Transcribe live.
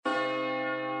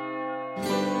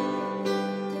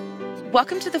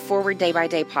Welcome to the Forward Day by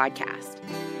Day podcast,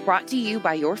 brought to you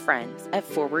by your friends at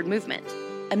Forward Movement,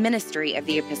 a ministry of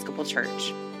the Episcopal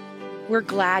Church. We're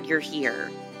glad you're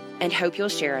here and hope you'll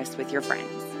share us with your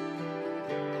friends.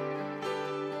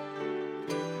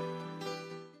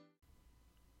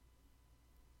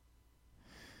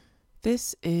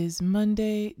 This is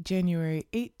Monday, January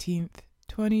 18th,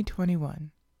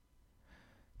 2021.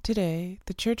 Today,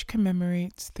 the Church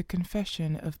commemorates the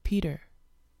Confession of Peter.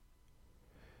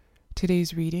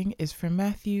 Today's reading is from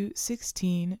Matthew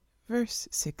 16, verse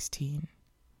 16.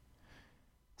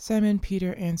 Simon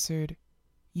Peter answered,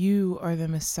 "You are the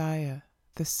Messiah,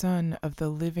 the Son of the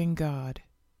living God."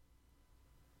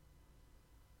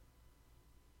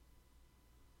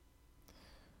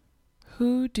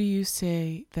 Who do you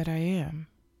say that I am?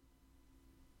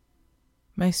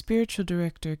 My spiritual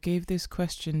director gave this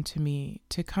question to me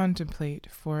to contemplate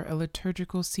for a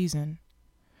liturgical season.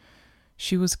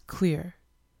 She was clear.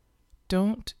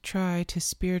 Don't try to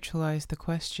spiritualize the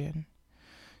question.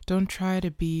 Don't try to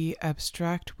be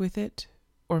abstract with it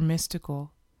or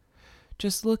mystical.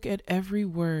 Just look at every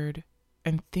word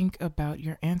and think about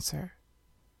your answer.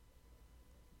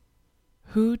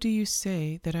 Who do you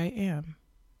say that I am?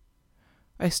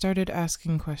 I started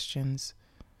asking questions.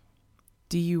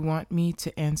 Do you want me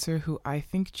to answer who I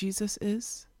think Jesus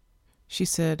is? She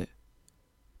said,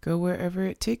 go wherever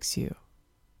it takes you.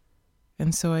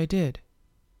 And so I did.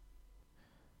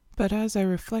 But as I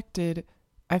reflected,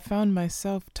 I found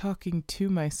myself talking to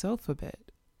myself a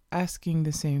bit, asking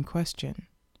the same question.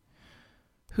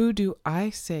 Who do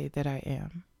I say that I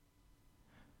am?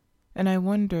 And I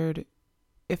wondered,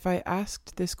 if I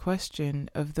asked this question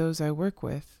of those I work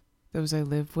with, those I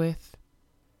live with,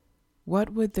 what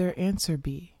would their answer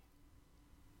be?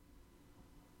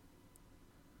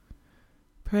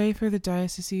 Pray for the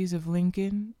dioceses of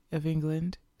Lincoln of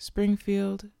England,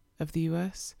 Springfield of the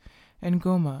U.S., and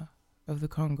Goma of the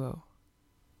Congo.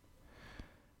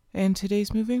 And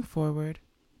today's moving forward,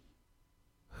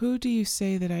 who do you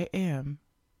say that I am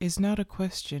is not a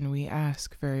question we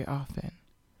ask very often.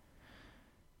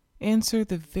 Answer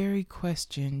the very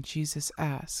question Jesus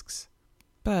asks,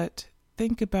 but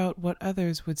think about what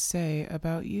others would say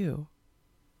about you.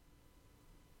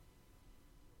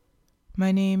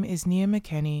 My name is Nia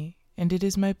McKenney, and it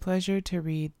is my pleasure to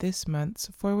read this month's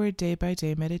Forward Day by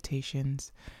Day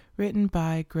Meditations, written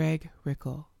by Greg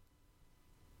Rickel.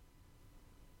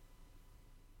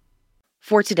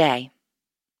 For today,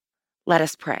 let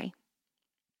us pray.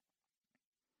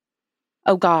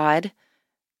 O God,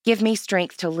 give me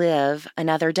strength to live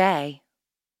another day.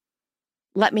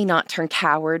 Let me not turn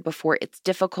coward before its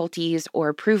difficulties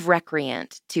or prove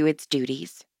recreant to its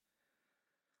duties.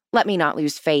 Let me not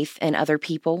lose faith in other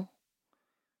people.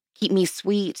 Keep me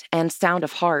sweet and sound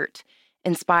of heart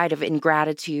in spite of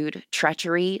ingratitude,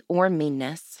 treachery, or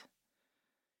meanness.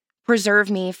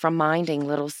 Preserve me from minding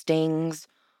little stings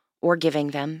or giving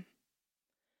them.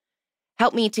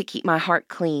 Help me to keep my heart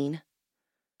clean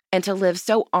and to live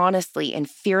so honestly and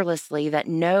fearlessly that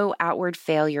no outward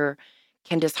failure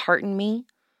can dishearten me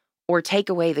or take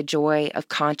away the joy of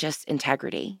conscious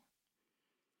integrity.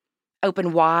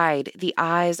 Open wide the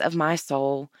eyes of my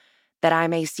soul that I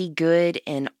may see good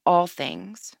in all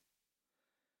things.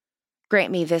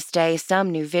 Grant me this day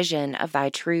some new vision of thy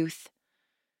truth.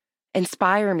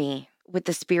 Inspire me with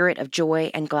the spirit of joy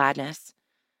and gladness,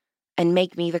 and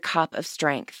make me the cup of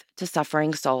strength to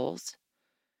suffering souls.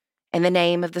 In the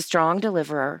name of the strong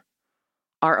deliverer,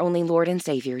 our only Lord and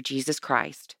Savior, Jesus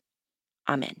Christ.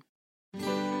 Amen.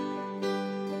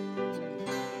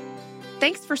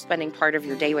 Thanks for spending part of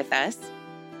your day with us.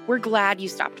 We're glad you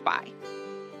stopped by.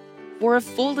 For a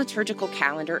full liturgical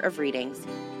calendar of readings,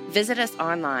 visit us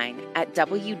online at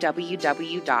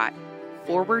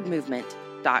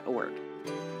www.forwardmovement.org.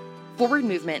 Forward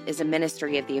Movement is a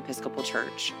ministry of the Episcopal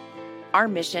Church. Our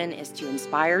mission is to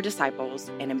inspire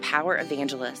disciples and empower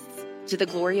evangelists to the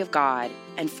glory of God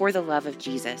and for the love of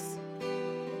Jesus.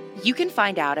 You can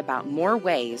find out about more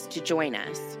ways to join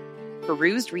us,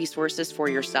 peruse resources for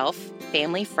yourself,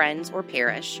 family, friends, or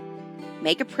parish,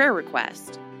 make a prayer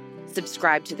request,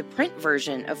 subscribe to the print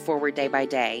version of Forward Day by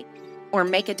Day, or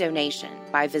make a donation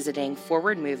by visiting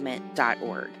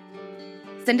forwardmovement.org.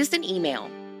 Send us an email,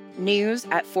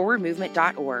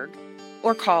 news@forwardmovement.org,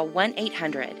 or call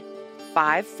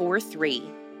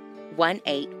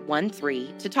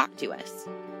 1-800-543-1813 to talk to us.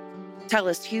 Tell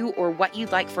us who or what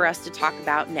you'd like for us to talk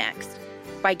about next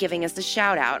by giving us a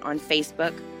shout out on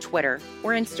Facebook, Twitter,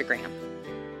 or Instagram.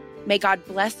 May God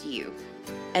bless you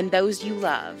and those you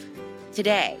love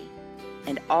today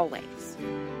and always.